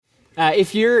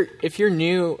If you're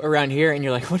new around here and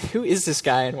you're like, who is this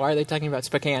guy and why are they talking about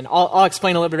Spokane? I'll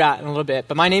explain a little bit about it in a little bit.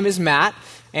 But my name is Matt,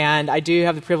 and I do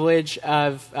have the privilege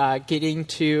of getting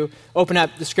to open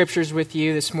up the scriptures with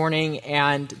you this morning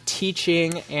and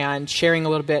teaching and sharing a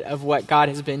little bit of what God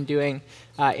has been doing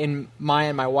in my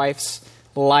and my wife's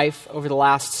life over the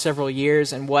last several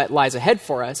years and what lies ahead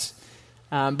for us.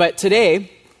 But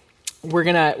today, we're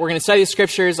gonna study the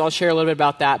scriptures. I'll share a little bit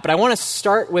about that. But I want to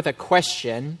start with a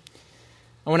question.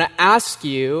 I want to ask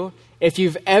you if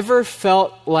you've ever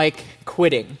felt like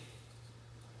quitting,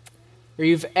 or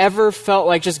you've ever felt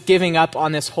like just giving up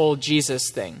on this whole Jesus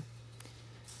thing.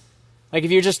 Like if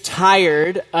you're just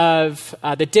tired of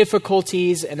the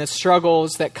difficulties and the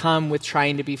struggles that come with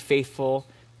trying to be faithful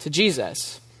to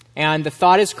Jesus. And the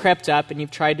thought has crept up and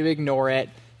you've tried to ignore it.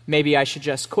 Maybe I should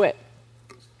just quit.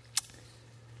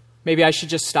 Maybe I should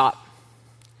just stop.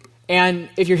 And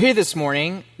if you're here this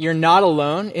morning, you're not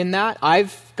alone in that.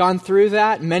 I've gone through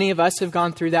that. Many of us have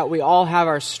gone through that. We all have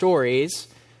our stories.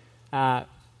 And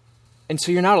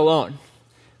so you're not alone.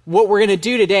 What we're going to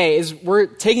do today is we're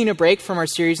taking a break from our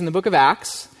series in the book of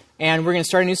Acts, and we're going to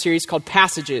start a new series called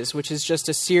Passages, which is just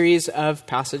a series of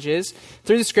passages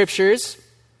through the scriptures.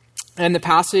 And the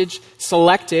passage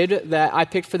selected that I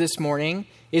picked for this morning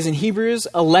is in Hebrews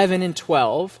 11 and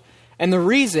 12. And the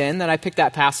reason that I picked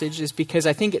that passage is because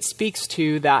I think it speaks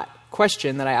to that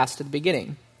question that I asked at the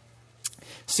beginning.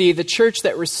 See, the church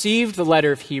that received the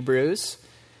letter of Hebrews,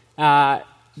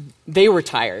 they were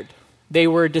tired. They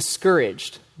were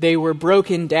discouraged. They were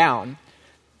broken down.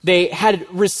 They had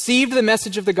received the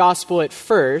message of the gospel at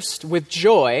first with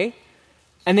joy,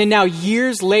 and then now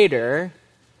years later,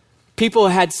 people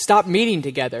had stopped meeting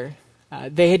together.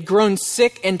 They had grown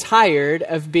sick and tired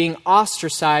of being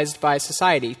ostracized by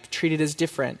society, treated as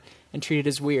different and treated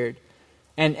as weird,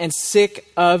 and sick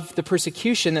of the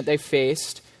persecution that they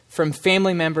faced from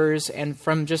family members and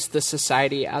from just the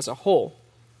society as a whole.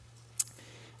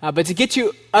 But to get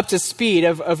you up to speed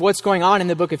of what's going on in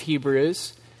the book of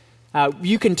Hebrews,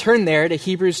 you can turn there to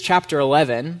Hebrews chapter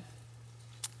 11.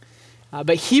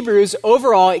 But Hebrews,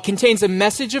 overall, it contains a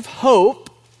message of hope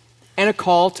and a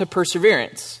call to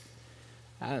perseverance.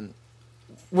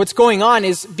 What's going on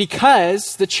is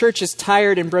because the church is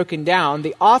tired and broken down,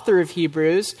 the author of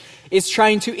Hebrews is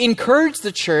trying to encourage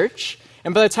the church.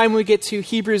 And by the time we get to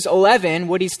Hebrews 11,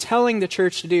 what he's telling the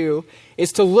church to do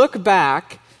is to look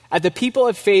back at the people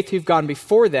of faith who've gone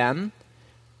before them,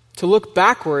 to look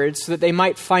backwards so that they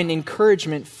might find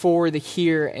encouragement for the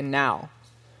here and now.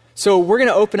 So we're going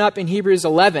to open up in Hebrews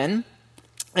 11.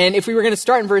 And if we were going to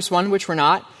start in verse 1, which we're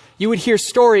not, you would hear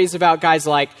stories about guys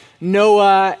like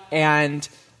Noah and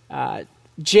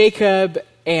Jacob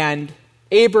and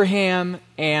Abraham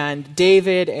and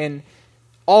David and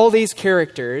all these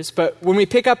characters. But when we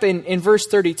pick up in verse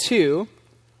 32,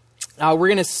 we're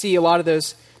going to see a lot of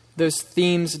those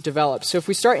themes develop. So if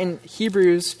we start in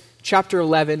Hebrews chapter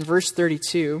 11, verse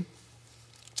 32,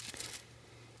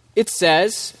 it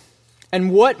says,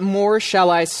 "And what more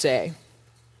shall I say?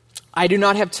 I do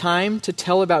not have time to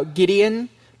tell about Gideon,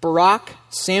 Barak,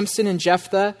 Samson, and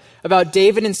Jephthah, about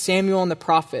David and Samuel and the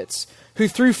prophets, who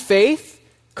through faith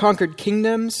conquered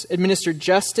kingdoms, administered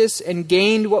justice, and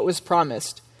gained what was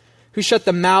promised, who shut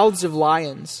the mouths of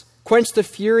lions, quenched the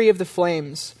fury of the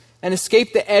flames, and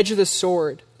escaped the edge of the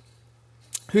sword,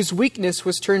 whose weakness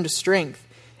was turned to strength,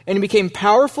 and became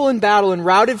powerful in battle and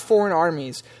routed foreign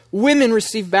armies. Women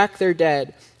received back their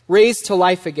dead, raised to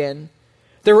life again.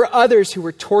 There were others who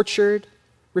were tortured,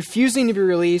 refusing to be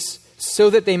released,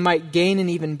 so that they might gain an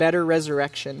even better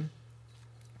resurrection.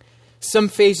 Some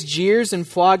faced jeers and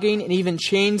flogging and even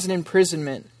chains and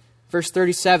imprisonment." Verse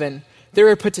 37, "They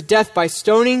were put to death by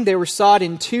stoning, they were sawed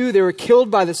in two, they were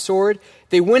killed by the sword.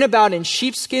 They went about in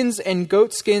sheepskins and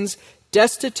goatskins,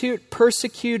 destitute,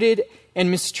 persecuted,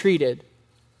 and mistreated.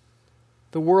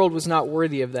 The world was not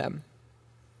worthy of them.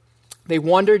 They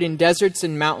wandered in deserts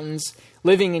and mountains,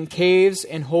 living in caves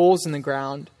and holes in the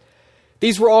ground.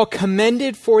 These were all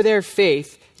commended for their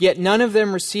faith, yet none of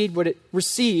them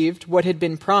received what had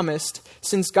been promised,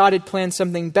 since God had planned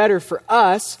something better for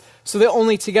us, so that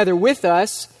only together with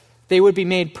us they would be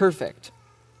made perfect."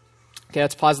 Okay,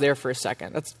 let's pause there for a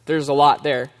second. There's a lot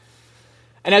there.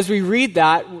 And as we read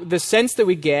that, the sense that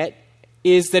we get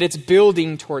is that it's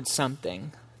building towards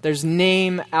something. There's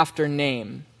name after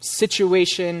name,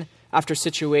 situation after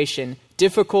situation,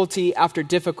 difficulty after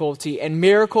difficulty, and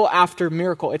miracle after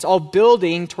miracle. It's all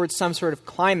building towards some sort of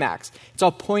climax. It's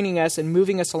all pointing us and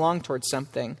moving us along towards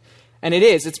something. And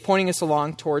it's pointing us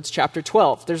along towards chapter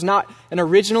 12. There's not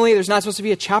supposed to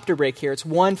be a chapter break here. It's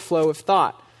one flow of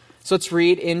thought. So let's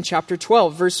read in chapter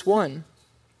 12, verse 1.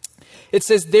 It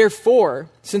says, therefore,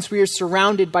 since we are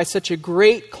surrounded by such a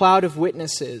great cloud of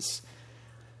witnesses,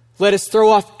 let us throw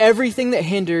off everything that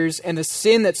hinders and the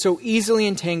sin that so easily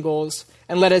entangles,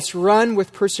 and let us run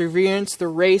with perseverance the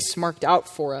race marked out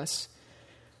for us,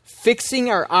 fixing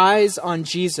our eyes on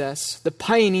Jesus, the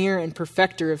pioneer and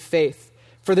perfecter of faith.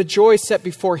 For the joy set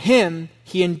before him,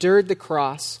 he endured the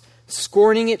cross,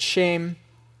 scorning its shame,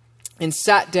 and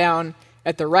sat down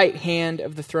at the right hand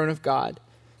of the throne of God.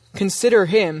 Consider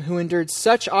him who endured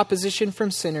such opposition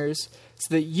from sinners,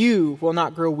 so that you will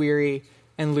not grow weary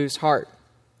and lose heart.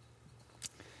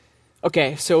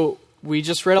 Okay, so we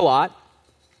just read a lot,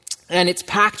 and it's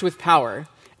packed with power.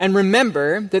 And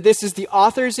remember that this is the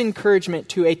author's encouragement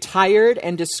to a tired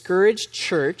and discouraged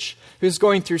church who's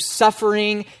going through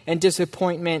suffering and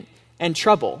disappointment and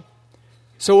trouble.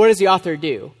 So what does the author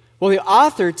do? Well, the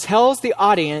author tells the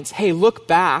audience, hey, look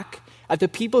back at the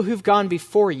people who've gone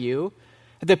before you,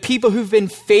 the people who've been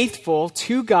faithful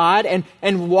to God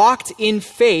and walked in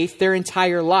faith their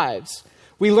entire lives.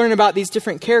 We learn about these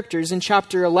different characters in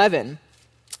chapter 11.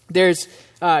 There's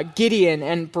Gideon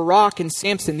and Barak and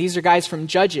Samson. These are guys from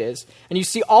Judges. And you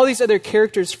see all these other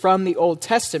characters from the Old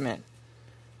Testament.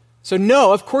 So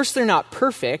no, of course they're not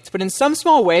perfect, but in some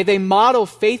small way they model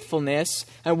faithfulness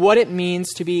and what it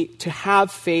means to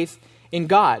have faith in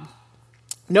God.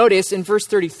 Notice in verse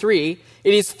 33,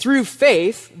 it is through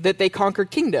faith that they conquer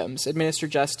kingdoms, administer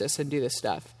justice, and do this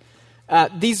stuff.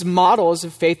 These models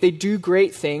of faith, they do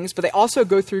great things, but they also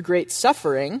go through great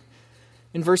suffering.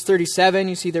 In verse 37,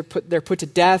 you see they're put to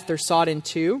death, they're sawed in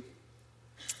two.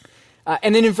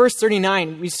 And then in verse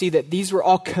 39, we see that these were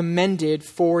all commended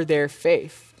for their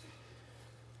faith.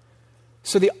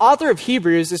 So the author of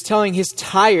Hebrews is telling his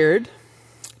tired,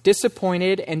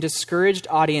 disappointed, and discouraged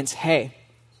audience, hey,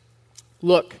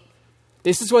 look,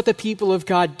 this is what the people of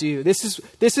God do. This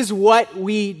is what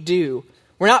we do.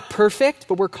 We're not perfect,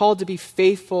 but we're called to be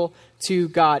faithful to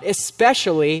God,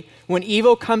 especially when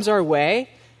evil comes our way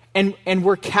and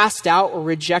we're cast out or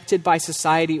rejected by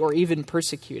society or even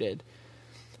persecuted.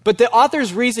 But the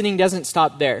author's reasoning doesn't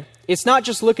stop there. It's not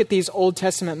just look at these Old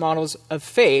Testament models of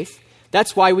faith.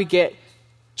 That's why we get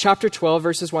chapter 12,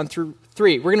 verses 1 through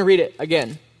 3. We're going to read it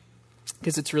again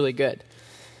because it's really good.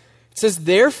 It says,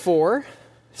 therefore,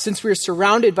 since we are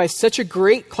surrounded by such a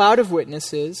great cloud of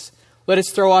witnesses, let us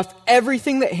throw off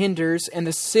everything that hinders and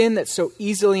the sin that so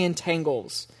easily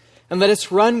entangles, and let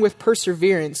us run with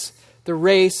perseverance the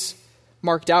race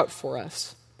marked out for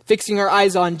us, fixing our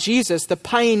eyes on Jesus, the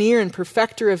pioneer and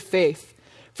perfecter of faith.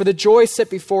 For the joy set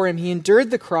before him, he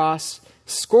endured the cross,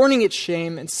 scorning its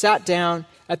shame, and sat down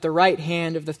at the right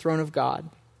hand of the throne of God.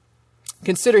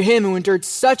 Consider him who endured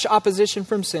such opposition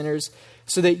from sinners,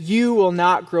 so that you will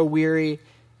not grow weary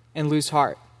and lose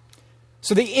heart.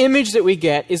 So the image that we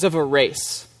get is of a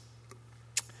race.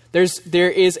 There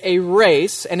is a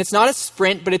race, and it's not a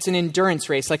sprint, but it's an endurance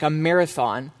race, like a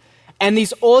marathon. And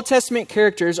these Old Testament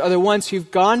characters are the ones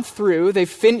who've gone through,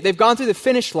 they've gone through the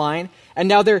finish line, and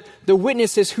now they're the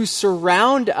witnesses who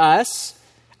surround us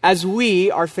as we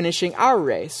are finishing our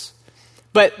race.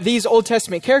 But these Old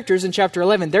Testament characters in chapter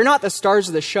 11, they're not the stars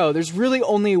of the show. There's really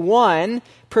only one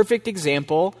perfect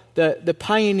example, the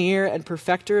pioneer and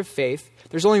perfecter of faith.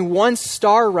 There's only one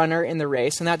star runner in the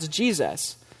race, and that's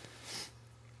Jesus.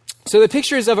 So the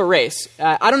picture is of a race.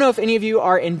 I don't know if any of you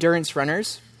are endurance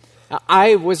runners.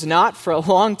 I was not for a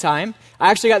long time.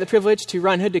 I actually got the privilege to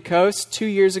run Hood to Coast 2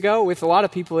 years ago with a lot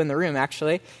of people in the room,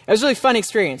 actually. It was a really fun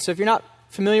experience. So if you're not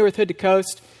familiar with Hood to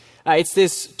Coast, it's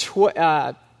this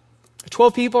 12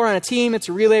 people are on a team. It's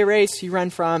a relay race. You run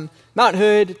from Mount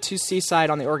Hood to Seaside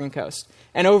on the Oregon coast.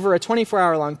 And over a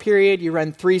 24-hour long period, you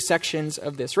run 3 sections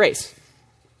of this race.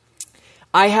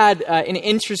 I had an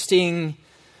interesting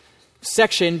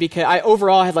section because I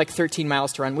overall had like 13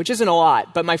 miles to run, which isn't a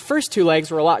lot, but my first 2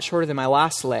 legs were a lot shorter than my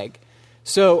last leg.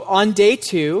 So on day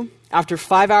 2, after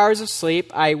 5 hours of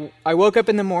sleep, I woke up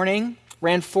in the morning,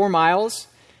 ran 4 miles,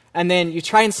 and then you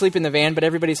try and sleep in the van, but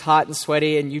everybody's hot and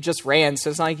sweaty, and you just ran, so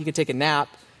it's not like you could take a nap.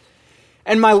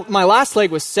 And my last leg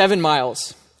was 7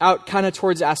 miles, out kind of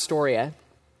towards Astoria.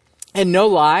 And no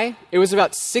lie, it was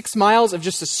about 6 miles of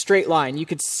just a straight line. You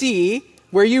could see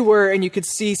where you were, and you could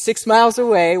see 6 miles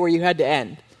away where you had to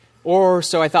end. Or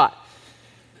so I thought.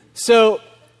 So,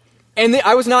 and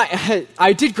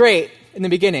I did great in the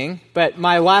beginning, but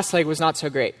my last leg was not so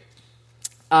great.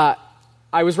 I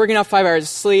was working off 5 hours of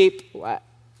sleep,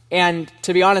 and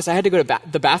to be honest, I had to go to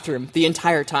the bathroom the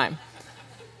entire time,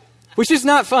 which is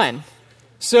not fun.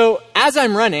 So as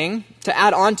I'm running, to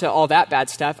add on to all that bad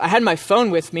stuff, I had my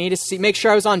phone with me to make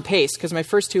sure I was on pace, because my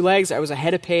first 2 legs, I was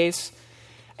ahead of pace.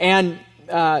 And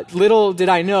little did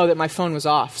I know that my phone was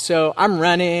off. So I'm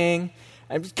running,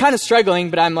 I'm kind of struggling,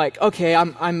 but I'm like, okay,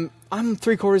 I'm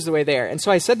 3/4 of the way there. And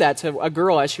so I said that to a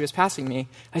girl as she was passing me.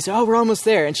 I said, oh, we're almost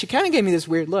there. And she kind of gave me this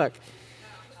weird look.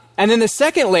 And then the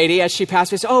second lady, as she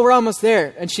passed me, said, oh, we're almost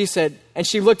there. And she said, and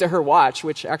she looked at her watch,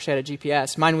 which actually had a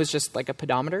GPS. Mine was just like a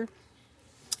pedometer.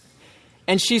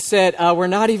 And she said, we're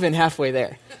not even halfway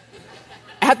there.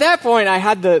 At that point, I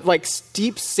had the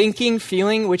deep sinking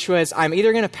feeling, which was I'm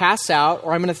either going to pass out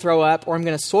or I'm going to throw up or I'm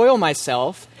going to soil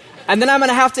myself. And then I'm going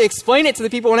to have to explain it to the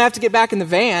people when I have to get back in the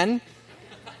van.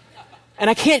 And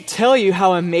I can't tell you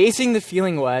how amazing the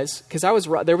feeling was, because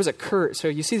there was a curve. So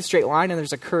you see the straight line, and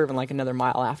there's a curve in another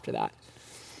mile after that.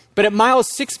 But at mile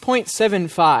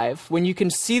 6.75, when you can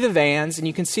see the vans and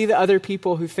you can see the other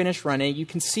people who finish running, you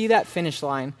can see that finish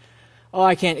line. Oh,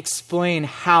 I can't explain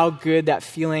how good that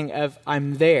feeling of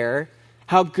I'm there,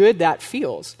 how good that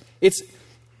feels. It's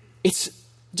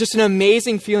just an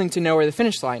amazing feeling to know where the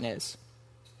finish line is.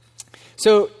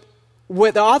 So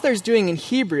what the author's doing in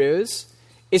Hebrews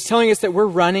is telling us that we're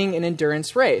running an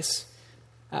endurance race.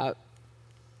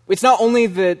 It's not only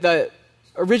the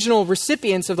original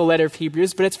recipients of the letter of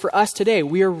Hebrews, but it's for us today.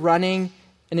 We are running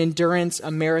an endurance,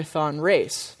 a marathon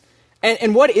race.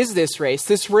 And what is this race?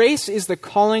 This race is the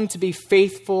calling to be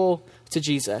faithful to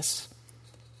Jesus.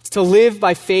 It's to live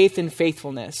by faith and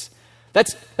faithfulness.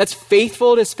 That's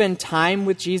faithful to spend time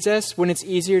with Jesus when it's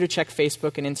easier to check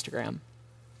Facebook and Instagram.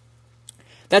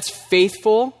 That's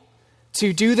faithful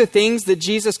to do the things that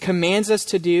Jesus commands us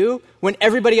to do when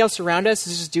everybody else around us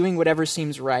is just doing whatever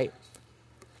seems right.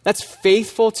 That's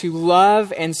faithful to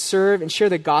love and serve and share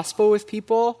the gospel with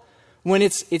people when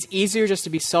it's easier just to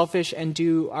be selfish and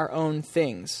do our own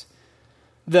things.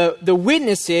 The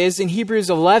witnesses in Hebrews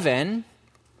 11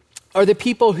 are the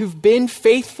people who've been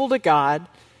faithful to God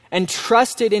and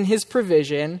trusted in his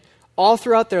provision all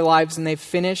throughout their lives, and they've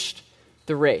finished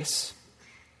the race.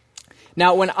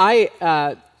 Now, when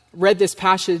I read this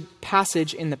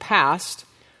passage in the past,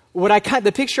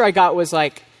 the picture I got was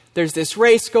there's this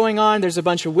race going on, there's a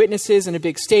bunch of witnesses in a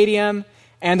big stadium,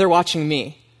 and they're watching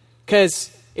me. Because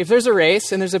if there's a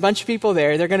race and there's a bunch of people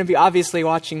there, they're going to be obviously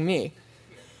watching me.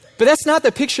 But that's not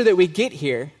the picture that we get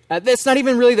here. That's not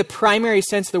even really the primary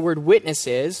sense the word witness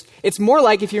is. It's more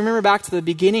like, if you remember back to the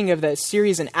beginning of the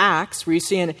series in Acts, where you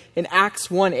see in Acts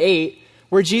 1:8,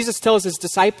 where Jesus tells his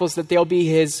disciples that they'll be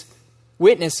his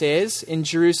witnesses in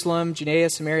Jerusalem, Judea,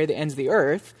 Samaria, the ends of the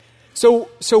earth. So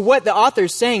what the author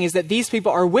is saying is that these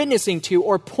people are witnessing to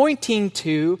or pointing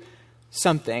to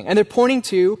something. And they're pointing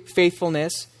to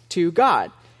faithfulness to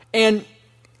God. And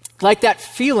like that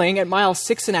feeling at mile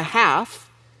 6.5,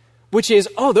 which is,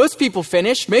 oh, those people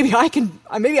finished. Maybe I can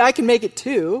make it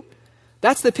too.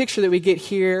 That's the picture that we get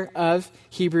here of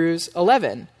Hebrews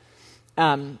 11.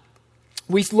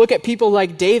 We look at people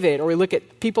like David, or we look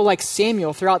at people like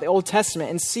Samuel throughout the Old Testament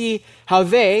and see how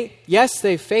they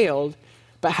failed,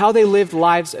 but how they lived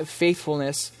lives of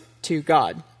faithfulness to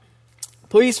God.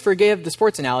 Please forgive the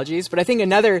sports analogies, but I think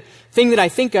another thing that I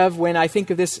think of when I think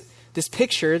of this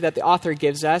picture that the author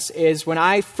gives us is when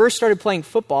I first started playing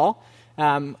football.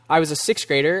 I was a 6th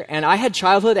grader, and I had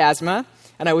childhood asthma,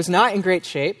 and I was not in great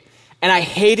shape, and I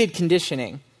hated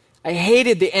conditioning. I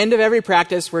hated the end of every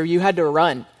practice where you had to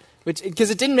run, because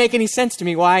it didn't make any sense to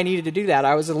me why I needed to do that.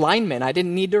 I was a lineman. I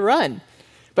didn't need to run.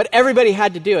 But everybody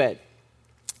had to do it.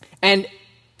 And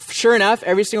sure enough,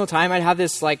 every single time I'd have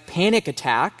this panic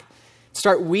attack,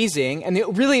 start wheezing, and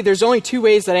there's only 2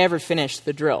 ways that I ever finished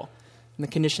the drill, the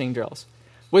conditioning drills.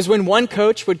 Was when one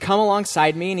coach would come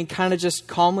alongside me and he'd kind of just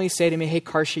calmly say to me, hey,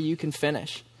 Karsha, you can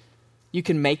finish. You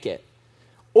can make it.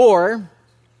 Or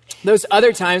those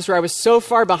other times where I was so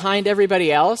far behind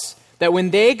everybody else that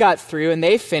when they got through and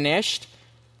they finished,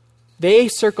 they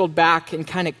circled back and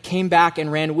kind of came back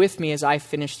and ran with me as I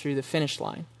finished through the finish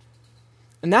line.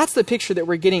 And that's the picture that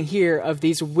we're getting here of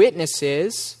these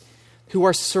witnesses who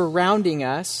are surrounding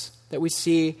us, that we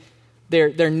see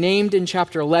they're named in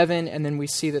chapter 11, and then we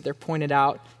see that they're pointed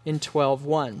out in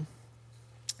 12:1.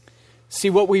 See,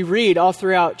 what we read all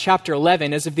throughout chapter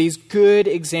 11 is of these good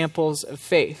examples of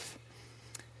faith.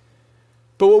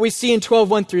 But what we see in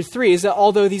 12:1 through 3 is that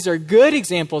although these are good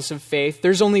examples of faith,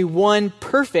 there's only one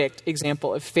perfect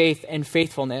example of faith and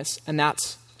faithfulness, and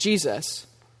that's Jesus.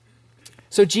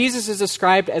 So Jesus is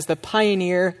described as the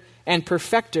pioneer and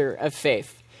perfecter of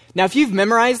faith. Now, if you've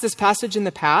memorized this passage in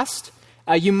the past,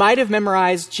 you might have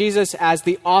memorized Jesus as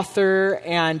the author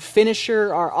and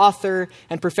finisher, or author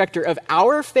and perfecter of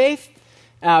our faith.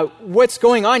 What's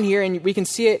going on here, and we can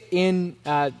see it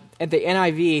at the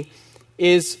NIV,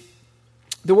 is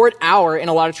the word our in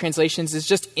a lot of translations is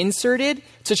just inserted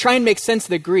to try and make sense of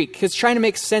the Greek, because it's trying to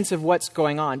make sense of what's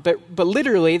going on. But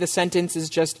literally, the sentence is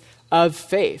just of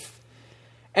faith.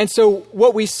 And so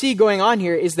what we see going on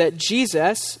here is that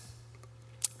Jesus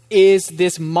is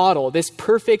this model, this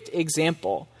perfect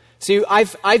example. So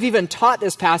I've even taught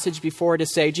this passage before to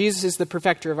say Jesus is the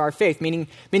perfecter of our faith, meaning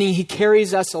he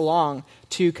carries us along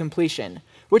to completion.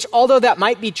 Which, although that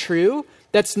might be true,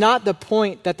 that's not the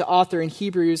point that the author in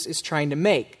Hebrews is trying to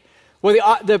make.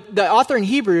 What the author in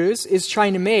Hebrews is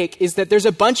trying to make is that there's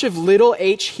a bunch of little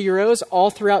h heroes all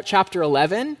throughout chapter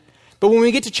 11, but when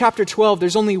we get to chapter 12,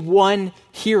 there's only one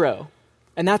hero,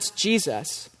 and that's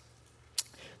Jesus.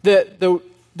 The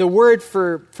word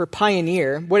for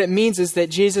pioneer, what it means is that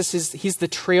Jesus he's the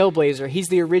trailblazer, he's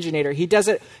the originator. He does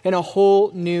it in a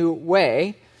whole new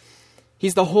way.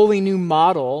 He's the wholly new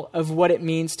model of what it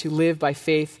means to live by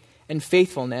faith and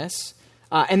faithfulness.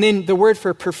 And then the word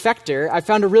for perfecter, I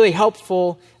found a really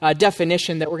helpful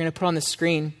definition that we're going to put on the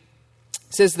screen.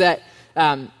 It says that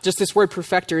just this word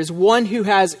perfecter is one who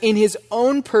has in his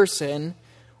own person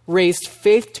raised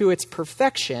faith to its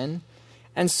perfection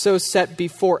and so set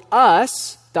before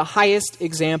us the highest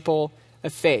example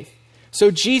of faith.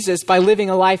 So Jesus, by living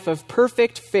a life of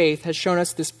perfect faith, has shown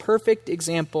us this perfect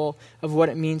example of what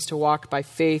it means to walk by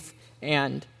faith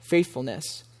and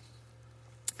faithfulness.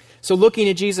 So looking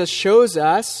at Jesus shows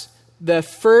us the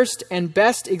first and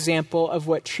best example of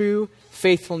what true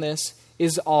faithfulness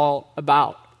is all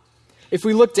about. If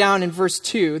we look down in verse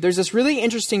 2, there's this really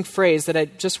interesting phrase that I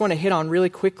just want to hit on really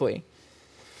quickly.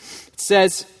 It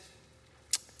says,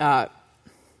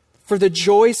 for the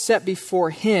joy set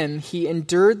before him, he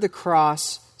endured the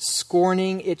cross,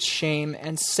 scorning its shame,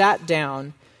 and sat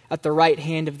down at the right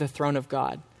hand of the throne of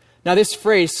God. Now this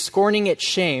phrase, scorning its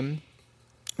shame,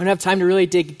 I don't have time to really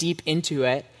dig deep into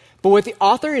it, but what the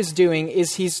author is doing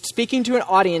is he's speaking to an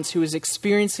audience who is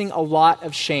experiencing a lot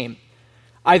of shame,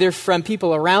 either from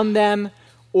people around them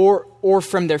or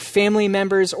from their family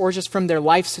members or just from their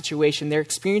life situation. They're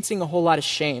experiencing a whole lot of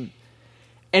shame.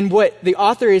 And what the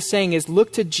author is saying is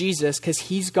look to Jesus because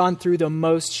he's gone through the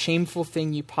most shameful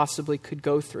thing you possibly could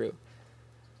go through.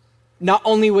 Not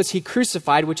only was he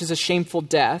crucified, which is a shameful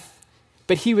death,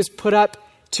 but he was put up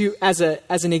to as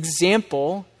an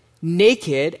example,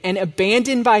 naked and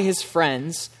abandoned by his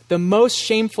friends, the most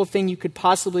shameful thing you could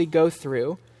possibly go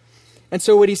through. And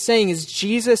so what he's saying is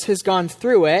Jesus has gone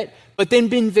through it, but then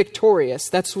been victorious.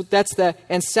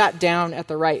 And sat down at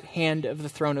the right hand of the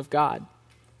throne of God.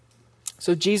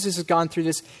 So Jesus has gone through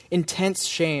this intense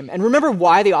shame. And remember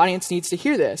why the audience needs to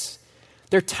hear this.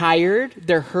 They're tired,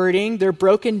 they're hurting, they're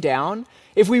broken down.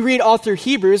 If we read all through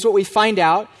Hebrews, what we find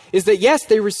out is that yes,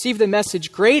 they received the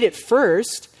message great at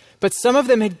first, but some of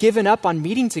them had given up on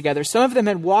meeting together. Some of them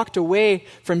had walked away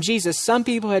from Jesus. Some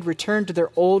people had returned to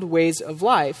their old ways of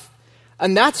life.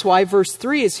 And that's why verse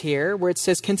 3 is here, where it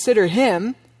says, consider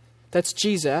him, that's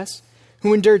Jesus,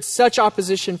 who endured such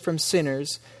opposition from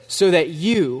sinners, so that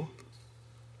you,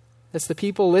 that's the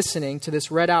people listening to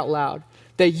this read out loud,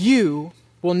 that you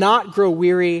will not grow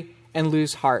weary and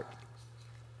lose heart.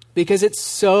 Because it's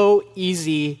so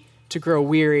easy to grow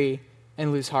weary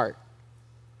and lose heart.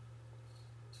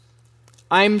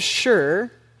 I'm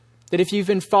sure that if you've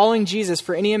been following Jesus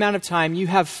for any amount of time, you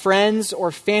have friends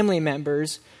or family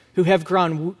members who have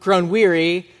grown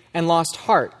weary and lost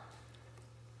heart.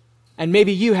 And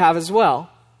maybe you have as well.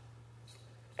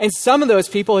 And some of those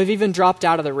people have even dropped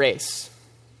out of the race.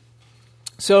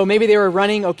 So maybe they were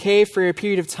running okay for a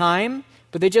period of time,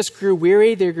 but they just grew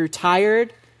weary, they grew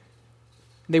tired,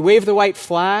 they waved the white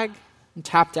flag and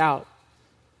tapped out.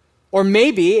 Or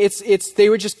maybe it's they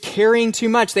were just carrying too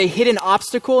much. They hit an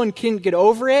obstacle and couldn't get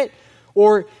over it.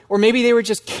 Or maybe they were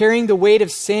just carrying the weight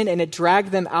of sin and it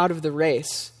dragged them out of the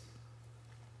race.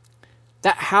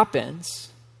 That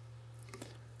happens.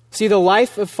 See, the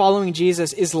life of following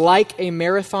Jesus is like a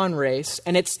marathon race,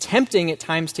 and it's tempting at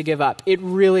times to give up. It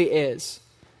really is.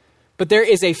 But there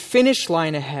is a finish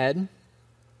line ahead.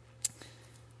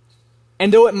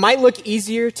 And though it might look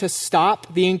easier to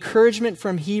stop, the encouragement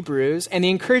from Hebrews and the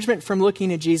encouragement from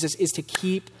looking at Jesus is to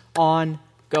keep on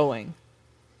going.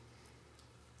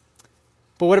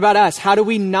 But what about us? How do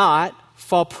we not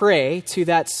fall prey to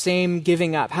that same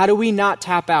giving up? How do we not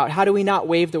tap out? How do we not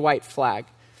wave the white flag?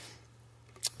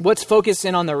 Let's focus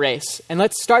in on the race. And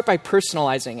let's start by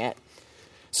personalizing it.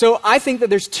 So I think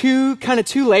that there's two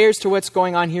layers to what's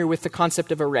going on here with the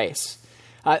concept of a race.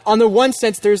 On the one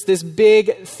sense, there's this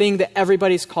big thing that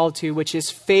everybody's called to, which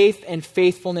is faith and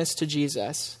faithfulness to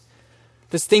Jesus.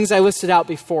 These things I listed out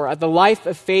before, the life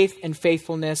of faith and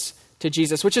faithfulness to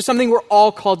Jesus, which is something we're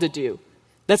all called to do.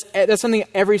 That's something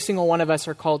every single one of us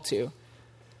are called to.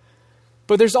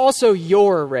 But there's also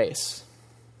your race.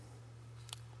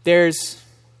 There's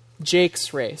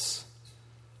Jake's race.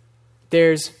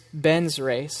 There's Ben's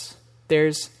race.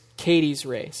 there's Katie's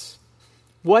race.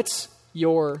 What's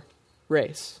your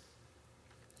race?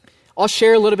 I'll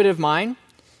share a little bit of mine,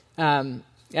 and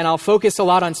I'll focus a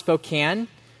lot on Spokane.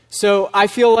 So I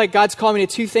feel like God's called me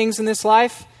to two things in this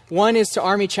life. One is to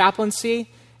Army chaplaincy,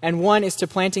 and one is to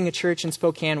planting a church in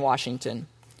Spokane, Washington,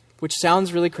 which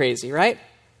sounds really crazy, right?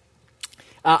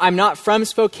 I'm not from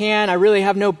Spokane. I really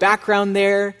have no background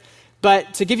there.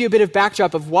 But to give you a bit of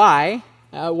backdrop of why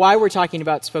we're talking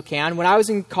about Spokane, when I was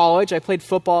in college, I played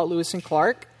football at Lewis and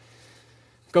Clark.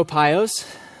 Go Pios.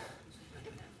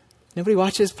 Nobody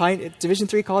watches Division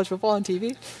III college football on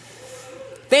TV?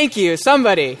 Thank you,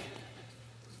 somebody.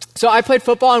 So I played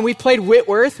football, and we played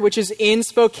Whitworth, which is in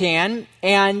Spokane.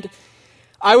 And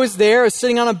I was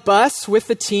sitting on a bus with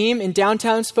the team in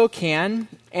downtown Spokane,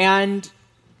 and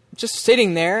just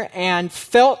sitting there and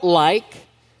felt like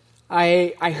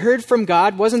I heard from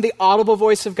God. It wasn't the audible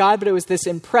voice of God, but it was this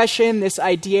impression, this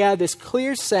idea, this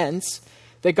clear sense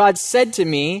that God said to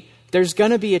me, there's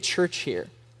going to be a church here.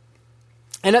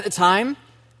 And at the time,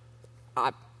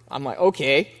 I'm like,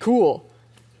 okay, cool.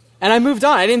 And I moved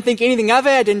on. I didn't think anything of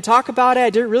it. I didn't talk about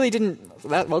it.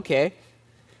 Okay.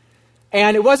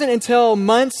 And it wasn't until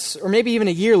months or maybe even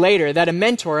a year later that a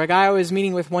mentor, a guy I was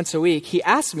meeting with once a week, he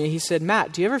asked me, he said,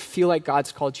 Matt, do you ever feel like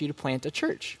God's called you to plant a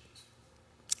church?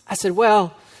 I said,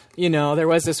 well, there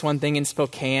was this one thing in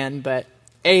Spokane, but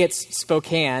A, it's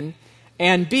Spokane,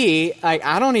 and B,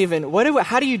 I don't even,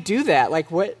 how do you do that?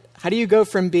 How do you go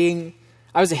from being,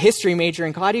 I was a history major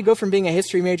in college, how do you go from being a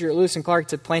history major at Lewis and Clark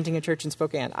to planting a church in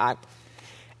Spokane?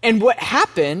 And what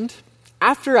happened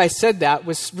after I said that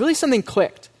was really something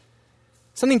clicked.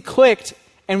 Something clicked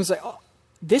and was like, oh,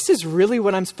 this is really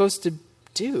what I'm supposed to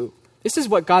do. This is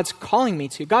what God's calling me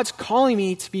to. God's calling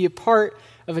me to be a part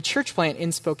of a church plant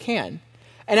in Spokane.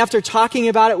 And after talking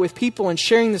about it with people and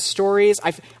sharing the stories,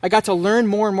 I got to learn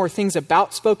more and more things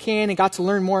about Spokane and got to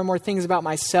learn more and more things about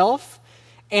myself.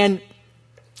 And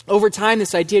over time,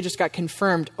 this idea just got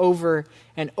confirmed over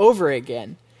and over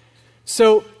again.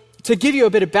 So to give you a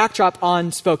bit of backdrop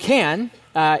on Spokane,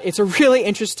 it's a really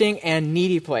interesting and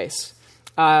needy place.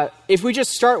 If we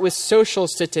just start with social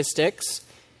statistics,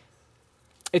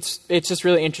 it's just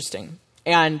really interesting.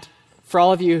 And for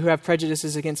all of you who have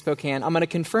prejudices against Spokane, I'm going to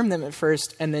confirm them at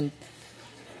first and then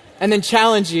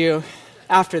challenge you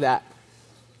after that.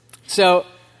 So,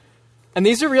 and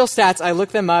these are real stats. I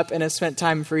looked them up and have spent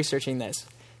time researching this.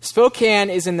 Spokane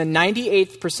is in the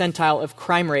 98th percentile of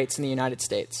crime rates in the United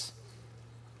States,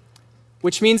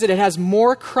 which means that it has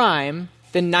more crime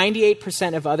than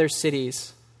 98% of other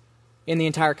cities in the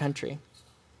entire country.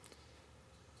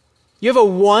 You have a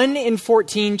 1 in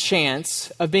 14 chance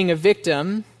of being a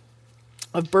victim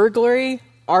of burglary,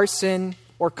 arson,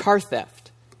 or car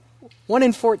theft. 1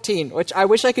 in 14, which I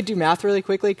wish I could do math really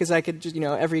quickly because I could just,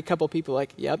 every couple people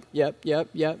yep.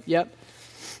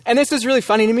 And this is really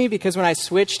funny to me because when I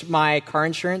switched my car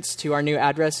insurance to our new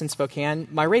address in Spokane,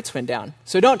 my rates went down.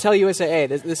 So don't tell USAA,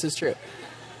 this is true.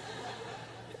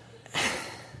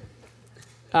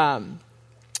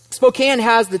 Spokane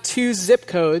has the 2 zip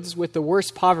codes with the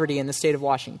worst poverty in the state of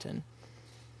Washington.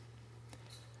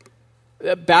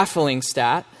 A baffling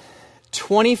stat,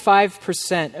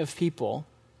 25% of people,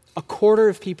 a quarter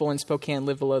of people in Spokane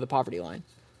live below the poverty line.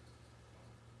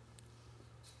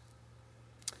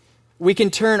 We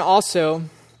can turn also,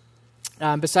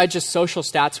 besides just social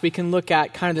stats, we can look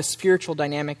at kind of the spiritual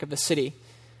dynamic of the city.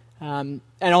 And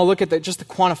I'll look at just the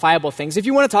quantifiable things. If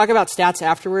you want to talk about stats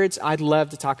afterwards, I'd love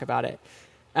to talk about it.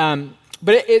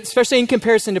 But especially in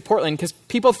comparison to Portland, because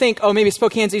people think, oh, maybe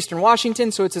Spokane's Eastern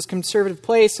Washington, so it's this conservative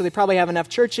place, so they probably have enough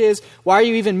churches. Why are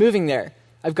you even moving there?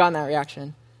 I've gotten that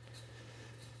reaction.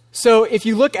 So if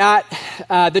you look at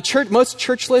most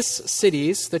churchless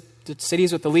cities, the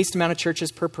cities with the least amount of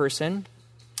churches per person,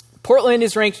 Portland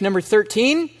is ranked number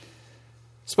 13.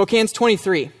 Spokane's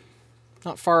 23.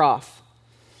 Not far off.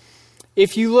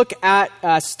 If you look at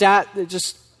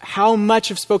just how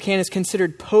much of Spokane is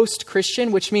considered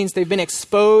post-Christian, which means they've been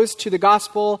exposed to the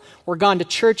gospel or gone to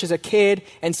church as a kid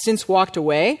and since walked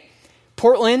away.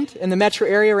 Portland and the metro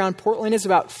area around Portland is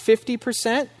about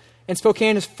 50%, and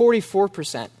Spokane is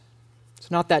 44%.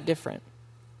 It's not that different.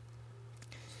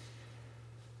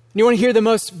 And you want to hear the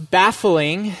most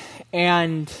baffling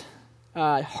and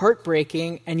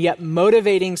heartbreaking and yet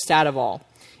motivating stat of all.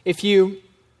 If you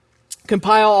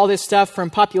compile all this stuff from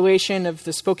population of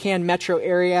the Spokane metro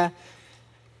area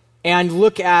and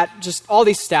look at just all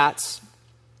these stats,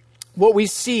 what we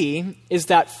see is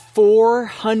that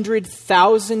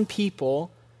 400,000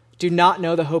 people do not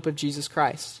know the hope of Jesus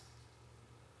Christ.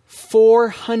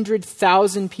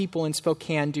 400,000 people in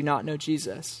Spokane do not know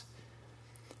Jesus.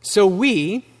 So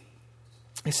we,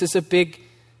 This is a big,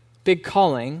 big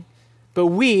calling. But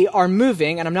we are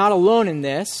moving, and I'm not alone in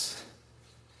this,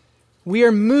 we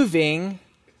are moving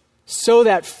so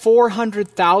that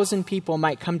 400,000 people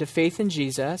might come to faith in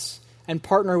Jesus and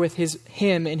partner with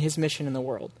him in his mission in the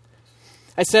world.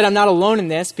 I said I'm not alone in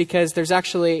this because there's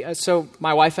actually, so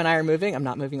my wife and I are moving. I'm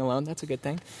not moving alone. That's a good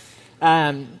thing.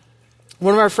 One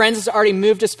of our friends has already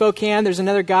moved to Spokane. There's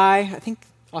another guy, I think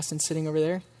Austin's sitting over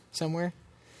there somewhere.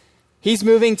 He's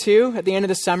moving too at the end of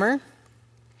the summer.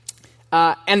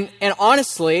 And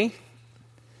honestly,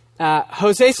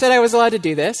 Jose said I was allowed to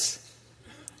do this.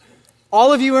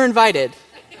 All of you are invited.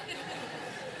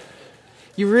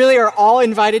 You really are all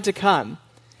invited to come.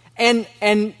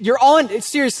 And you're all,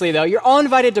 seriously though, you're all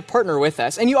invited to partner with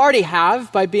us. And you already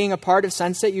have by being a part of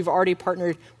Sunset. You've already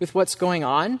partnered with what's going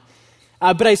on.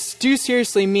 But I do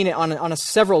seriously mean it on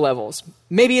several levels.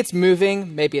 Maybe it's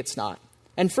moving, maybe it's not.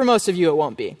 And for most of you, it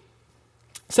won't be.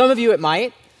 Some of you, it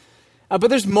might. But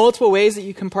there's multiple ways that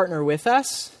you can partner with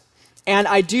us. And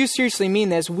I do seriously mean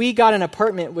this. We got an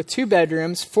apartment with 2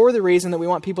 bedrooms for the reason that we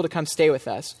want people to come stay with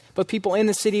us. Both people in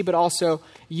the city, but also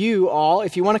you all.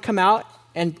 If you want to come out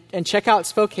and check out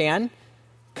Spokane,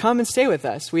 come and stay with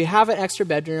us. We have an extra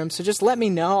bedroom, so just let me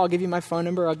know. I'll give you my phone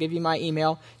number. I'll give you my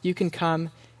email. You can come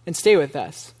and stay with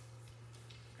us.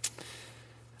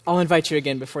 I'll invite you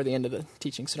again before the end of the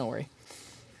teaching, so don't worry.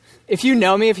 If you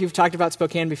know me, if you've talked about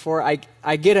Spokane before,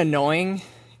 I get annoying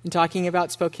in talking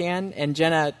about Spokane. And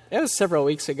Jenna, it was several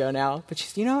weeks ago now, but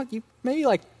she's, you maybe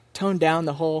tone down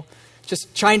the whole,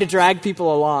 just trying to drag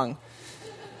people along.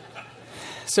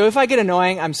 So if I get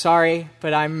annoying, I'm sorry,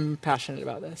 but I'm passionate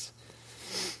about this.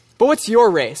 But what's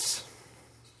your race?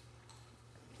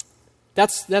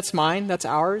 That's mine, that's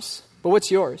ours. But what's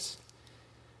yours?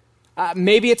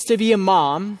 Maybe it's to be a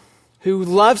mom who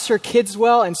loves her kids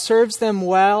well and serves them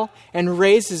well and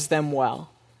raises them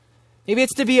well. Maybe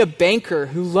it's to be a banker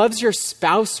who loves your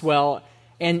spouse well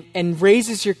and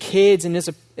raises your kids and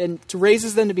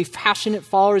raises them to be passionate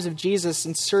followers of Jesus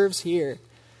and serves here.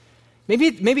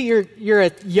 Maybe you're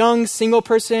a young single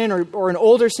person or an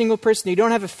older single person. You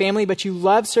don't have a family, but you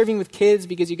love serving with kids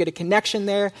because you get a connection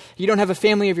there. You don't have a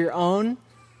family of your own.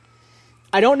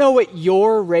 I don't know what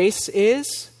your race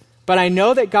is, but I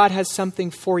know that God has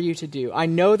something for you to do. I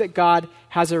know that God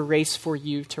has a race for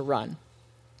you to run.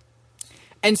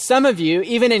 And some of you,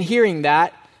 even in hearing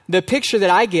that, the picture that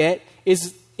I get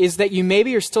is that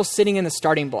maybe you're still sitting in the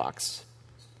starting blocks.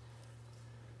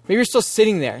 Maybe you're still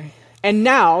sitting there. And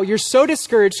now you're so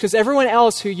discouraged because everyone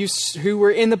else who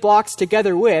were in the blocks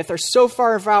together with are so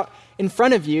far out in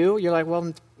front of you, you're like,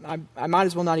 well, I might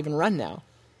as well not even run now.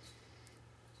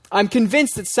 I'm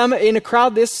convinced that in a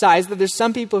crowd this size, that there's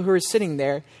some people who are sitting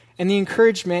there, and the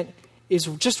encouragement is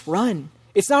just run.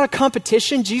 It's not a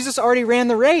competition. Jesus already ran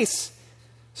the race.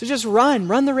 So just run.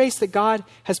 Run the race that God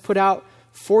has put out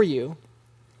for you.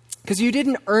 Because you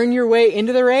didn't earn your way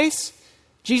into the race.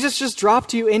 Jesus just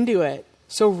dropped you into it.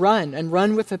 So run, and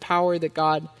run with the power that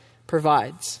God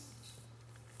provides.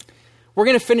 We're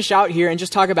going to finish out here and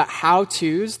just talk about the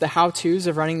how-tos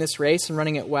of running this race and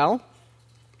running it well.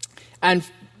 And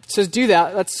to do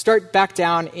that, let's start back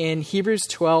down in Hebrews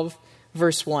 12,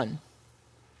 verse 1.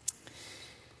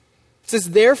 It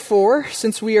says, "Therefore,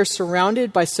 since we are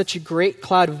surrounded by such a great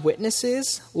cloud of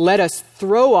witnesses, let us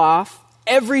throw off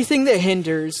everything that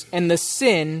hinders and the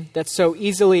sin that so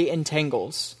easily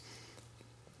entangles."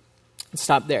 Let's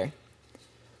stop there.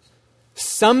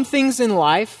 Some things in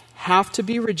life have to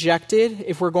be rejected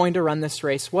if we're going to run this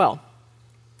race well.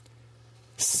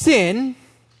 Sin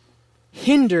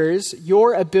hinders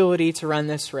your ability to run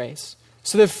this race.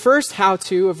 So the first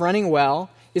how-to of running well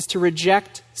is to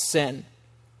reject sin.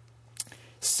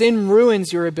 Sin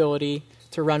ruins your ability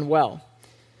to run well.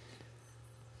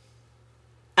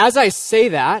 As I say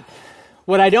that,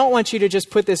 what I don't want you to just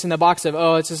put this in the box of,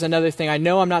 it's just another thing. I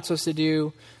know I'm not supposed to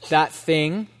do that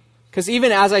thing. Because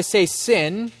even as I say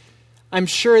sin, I'm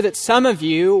sure that some of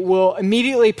you will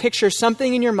immediately picture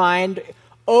something in your mind.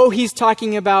 He's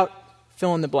talking about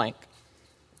fill in the blank.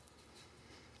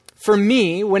 For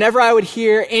me, whenever I would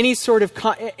hear any sort of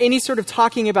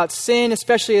talking about sin,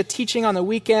 especially a teaching on the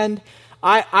weekend,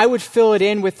 I would fill it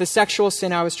in with the sexual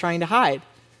sin I was trying to hide.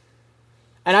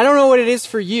 And I don't know what it is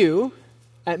for you.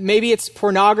 Maybe it's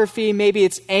pornography, maybe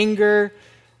it's anger,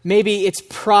 maybe it's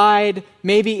pride,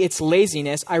 maybe it's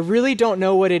laziness. I really don't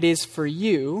know what it is for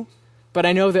you, but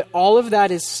I know that all of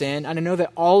that is sin, and I know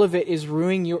that all of it is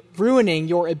ruining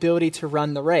your ability to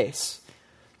run the race.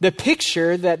 The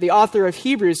picture that the author of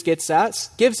Hebrews gives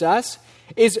us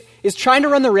is trying to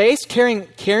run the race,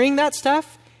 carrying that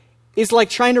stuff, is like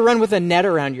trying to run with a net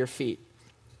around your feet.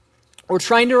 or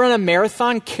trying to run a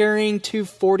marathon carrying two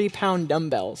 40-pound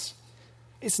dumbbells.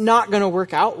 It's not going to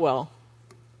work out well.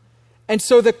 And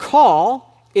so the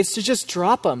call is to just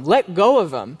drop them, let go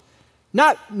of them.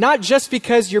 Not just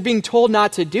because you're being told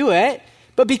not to do it,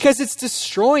 but because it's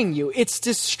destroying you. It's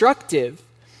destructive.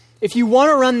 If you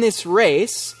want to run this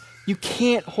race, you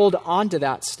can't hold on to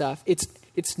that stuff.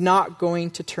 It's not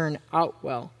going to turn out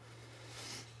well.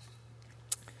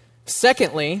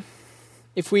 Secondly,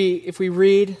 if we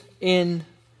read in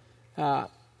the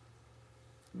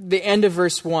end of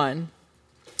verse 1,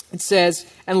 it says,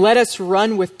 "And let us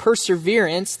run with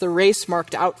perseverance the race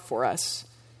marked out for us."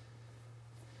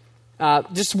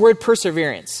 Just the word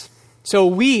perseverance. So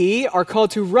we are called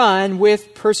to run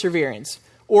with perseverance,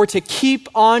 or to keep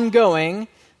on going,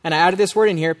 and I added this word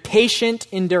in here, patient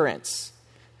endurance.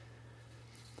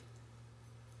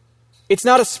 It's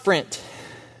not a sprint.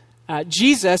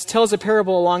 Jesus tells a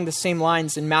parable along the same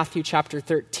lines in Matthew chapter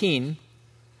 13,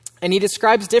 and he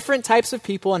describes different types of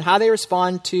people and how they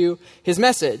respond to his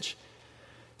message.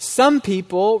 Some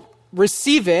people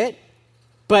receive it,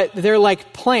 but they're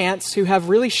like plants who have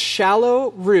really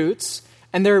shallow roots,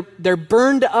 and they're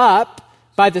burned up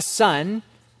by the sun.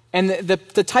 And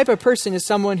the type of person is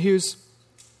someone who's,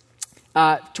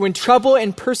 when trouble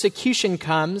and persecution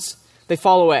comes, they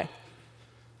fall away.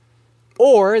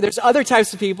 Or there's other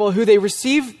types of people who they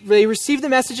receive the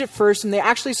message at first, and they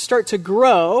actually start to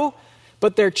grow,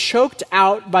 but they're choked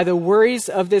out by the worries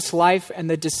of this life and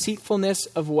the deceitfulness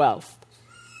of wealth.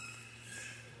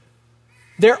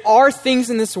 There are things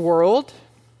in this world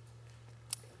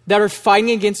that are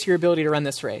fighting against your ability to run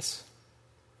this race.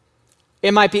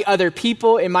 It might be other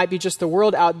people, it might be just the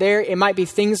world out there, it might be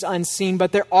things unseen,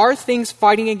 but there are things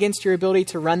fighting against your ability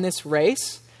to run this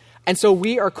race. And so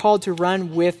we are called to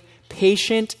run with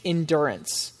patient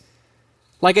endurance.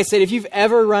 Like I said, if you've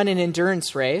ever run an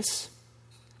endurance race,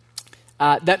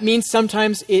 that means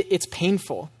sometimes it's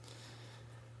painful.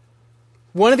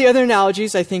 One of the other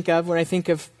analogies I think of when I think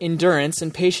of endurance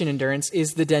and patient endurance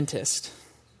is the dentist.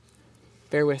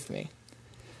 Bear with me.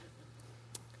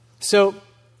 So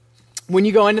when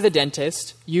you go into the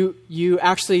dentist, you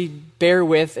actually bear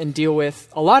with and deal with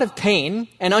a lot of pain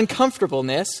and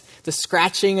uncomfortableness, the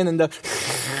scratching and then the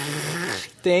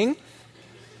thing.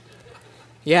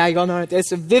 Yeah, you all know it.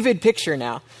 It's a vivid picture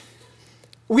now.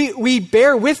 We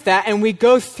bear with that and we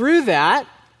go through that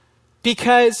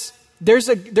because there's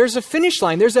a finish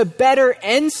line. There's a better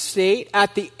end state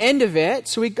at the end of it.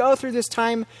 So we go through this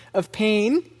time of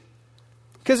pain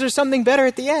because there's something better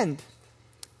at the end.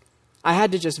 I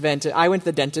had to just vent it. I went to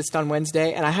the dentist on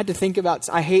Wednesday, and I had to think about,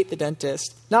 I hate the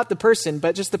dentist. Not the person,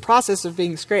 but just the process of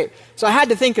being scraped. So I had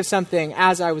to think of something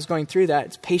as I was going through that.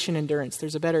 It's patient endurance.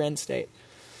 There's a better end state.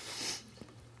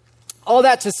 All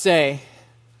that to say,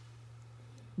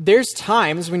 there's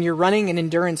times when you're running an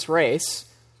endurance race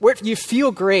where you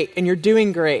feel great and you're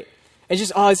doing great. It's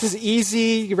just, this is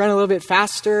easy. You run a little bit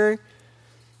faster.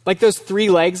 Like those 3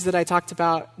 legs that I talked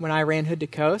about when I ran Hood to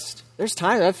Coast. There's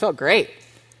times that felt great.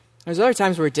 There's other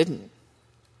times where it didn't.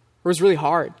 Where it was really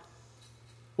hard.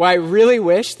 Where I really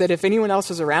wish that if anyone else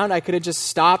was around, I could have just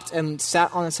stopped and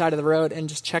sat on the side of the road and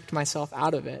just checked myself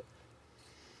out of it.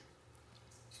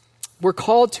 We're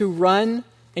called to run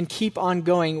and keep on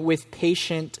going with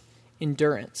patient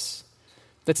endurance.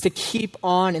 That's to keep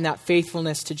on in that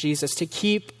faithfulness to Jesus, to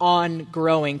keep on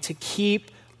growing, to keep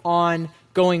on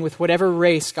going with whatever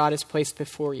race God has placed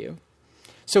before you.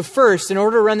 So first, in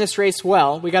order to run this race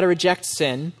well, we got to reject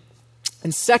sin.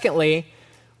 And secondly,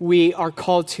 we are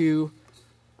called to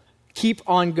keep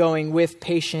on going with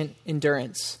patient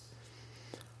endurance.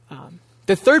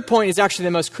 The third point is actually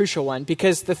the most crucial one,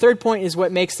 because the third point is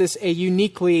what makes this a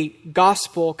uniquely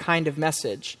gospel kind of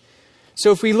message.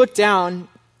 So if we look down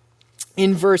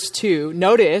in verse 2,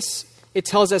 notice it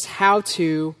tells us how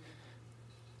to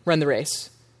run the race.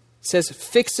 It says,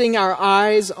 fixing our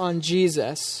eyes on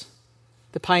Jesus,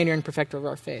 the pioneer and perfecter of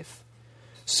our faith.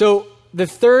 So the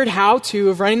third how-to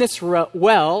of running this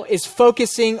well is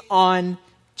focusing on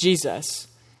Jesus.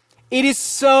 It is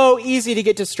so easy to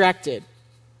get distracted.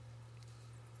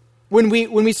 When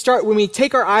we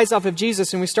take our eyes off of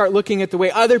Jesus and we start looking at the way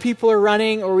other people are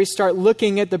running, or we start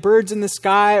looking at the birds in the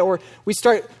sky, or we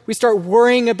start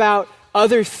worrying about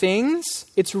other things,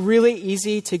 it's really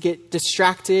easy to get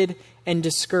distracted and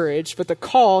discouraged. But the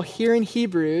call here in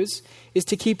Hebrews is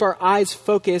to keep our eyes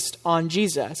focused on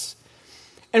Jesus.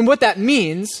 And what that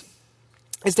means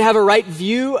is to have a right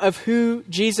view of who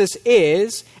Jesus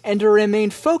is and to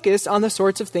remain focused on the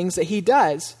sorts of things that he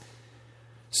does.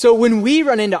 So when we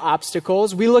run into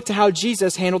obstacles, we look to how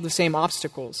Jesus handled the same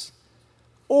obstacles.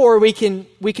 Or we can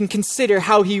consider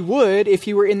how he would if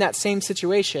he were in that same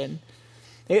situation.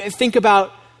 Think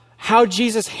about how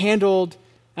Jesus handled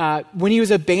when he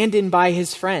was abandoned by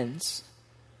his friends,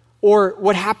 or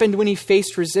what happened when he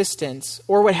faced resistance,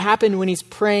 or what happened when he's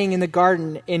praying in the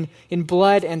garden in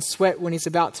blood and sweat when he's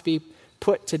about to be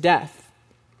put to death.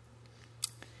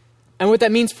 And what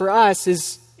that means for us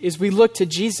is we look to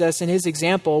Jesus and his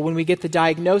example when we get the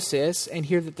diagnosis and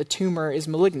hear that the tumor is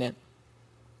malignant.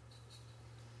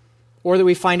 Or that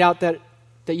we find out that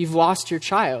you've lost your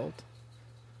child.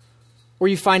 Or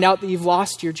you find out that you've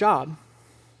lost your job.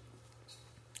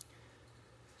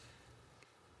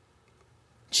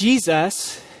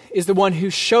 Jesus is the one who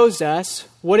shows us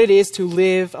what it is to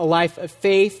live a life of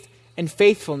faith and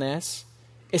faithfulness,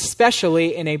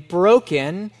 especially in a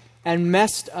broken and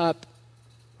messed up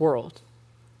world.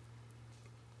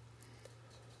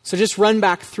 So just run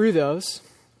back through those.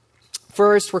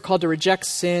 First, we're called to reject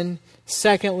sin.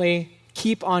 Secondly,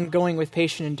 keep on going with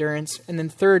patient endurance. And then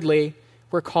thirdly,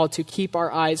 we're called to keep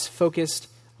our eyes focused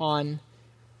on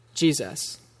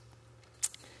Jesus.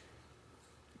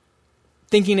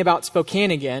 Thinking about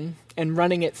Spokane again and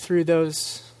running it through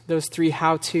those three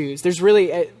how-tos. There's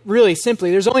really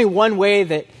simply, there's only one way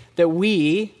that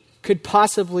we could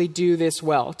possibly do this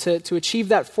well, to achieve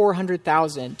that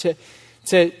 400,000,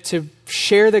 to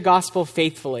share the gospel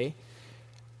faithfully,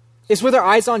 is with our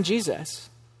eyes on Jesus.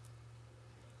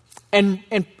 And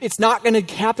it's not going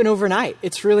to happen overnight.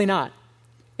 It's really not.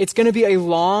 It's going to be a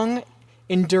long,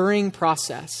 enduring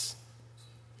process.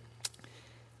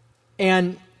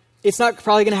 And it's not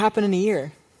probably going to happen in a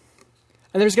year.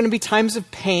 And there's going to be times of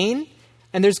pain,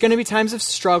 and there's going to be times of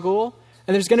struggle,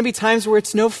 and there's going to be times where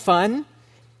it's no fun, and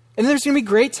then there's going to be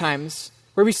great times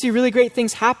where we see really great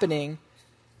things happening.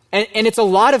 And it's a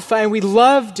lot of fun, and we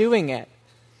love doing it.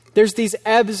 There's these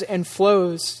ebbs and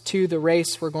flows to the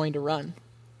race we're going to run.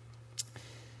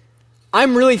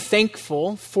 I'm really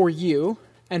thankful for you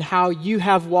and how you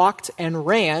have walked and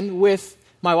ran with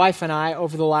my wife and I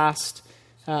over the last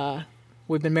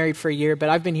we've been married for a year, but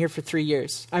I've been here for 3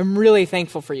 years. I'm really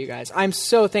thankful for you guys. I'm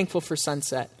so thankful for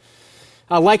Sunset.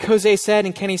 Like Jose said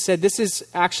and Kenny said, this is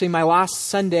actually my last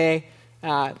Sunday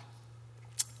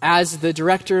as the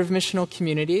director of missional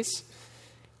communities.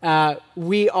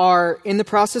 We are in the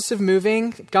process of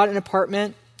moving, got an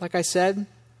apartment, like I said.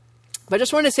 But I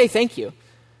just wanted to say thank you.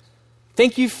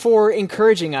 Thank you for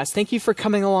encouraging us. Thank you for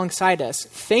coming alongside us.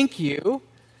 Thank you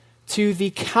to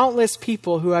the countless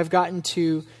people who I've gotten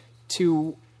to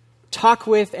talk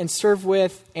with and serve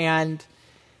with, and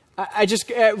I just,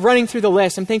 running through the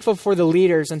list, I'm thankful for the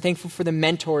leaders, I'm thankful for the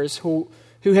mentors who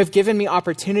have given me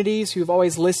opportunities, who have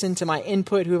always listened to my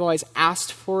input, who have always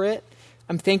asked for it.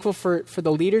 I'm thankful for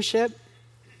the leadership.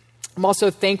 I'm also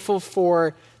thankful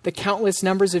for the countless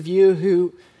numbers of you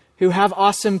who have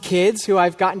awesome kids, who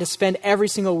I've gotten to spend every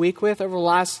single week with over the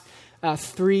last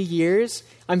 3 years.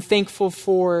 I'm thankful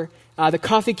for the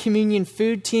Coffee Communion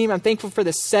food team. I'm thankful for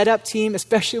the setup team,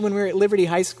 especially when we were at Liberty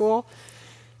High School.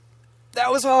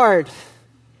 That was hard.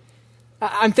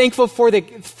 I'm thankful for the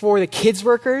kids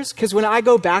workers, because when I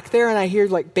go back there and I hear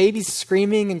like babies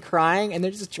screaming and crying and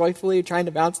they're just joyfully trying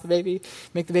to bounce the baby,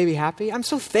 make the baby happy, I'm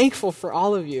so thankful for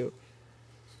all of you.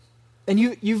 And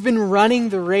you've been running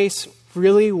the race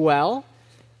really well.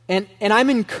 And I'm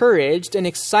encouraged and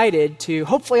excited to,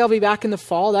 hopefully I'll be back in the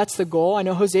fall. That's the goal. I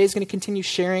know Jose is going to continue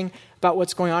sharing about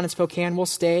what's going on in Spokane. We'll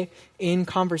stay in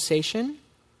conversation.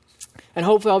 And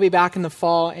hopefully I'll be back in the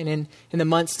fall and in the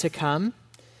months to come.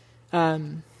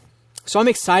 So I'm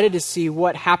excited to see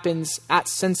what happens at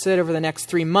Sunset over the next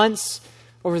 3 months,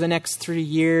 over the next 3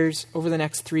 years, over the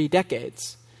next 3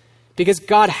 decades. Because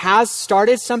God has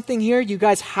started something here.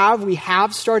 We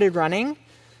have started running.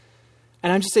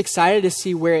 And I'm just excited to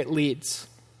see where it leads.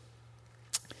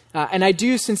 And I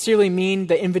do sincerely mean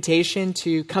the invitation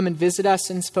to come and visit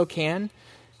us in Spokane.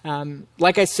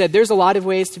 Like I said, there's a lot of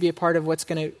ways to be a part of what's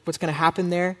going to happen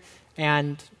there.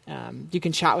 And you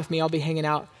can chat with me. I'll be hanging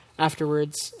out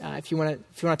afterwards if you want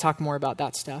to talk more about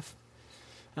that stuff.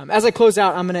 As I close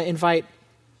out, I'm going to invite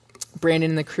Brandon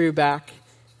and the crew back.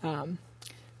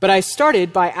 But I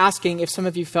started by asking if some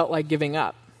of you felt like giving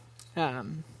up.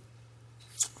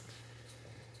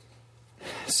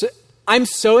 So I'm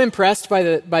so impressed by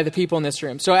the people in this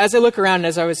room. So as I look around and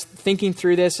as I was thinking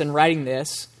through this and writing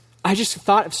this, I just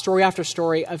thought of story after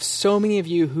story of so many of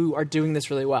you who are doing this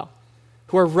really well,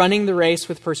 who are running the race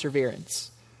with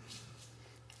perseverance.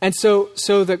 And so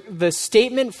the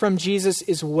statement from Jesus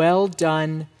is, well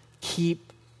done,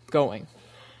 keep going.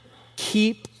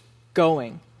 Keep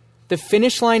going. The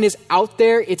finish line is out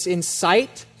there, it's in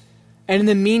sight. And in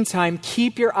the meantime,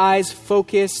 keep your eyes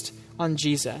focused on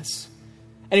Jesus.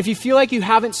 And if you feel like you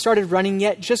haven't started running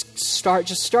yet, just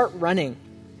start running.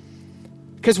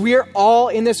 Because we are all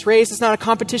in this race. It's not a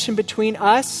competition between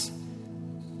us.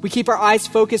 We keep our eyes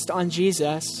focused on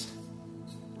Jesus.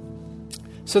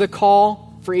 So the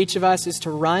call for each of us is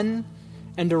to run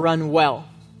and to run well.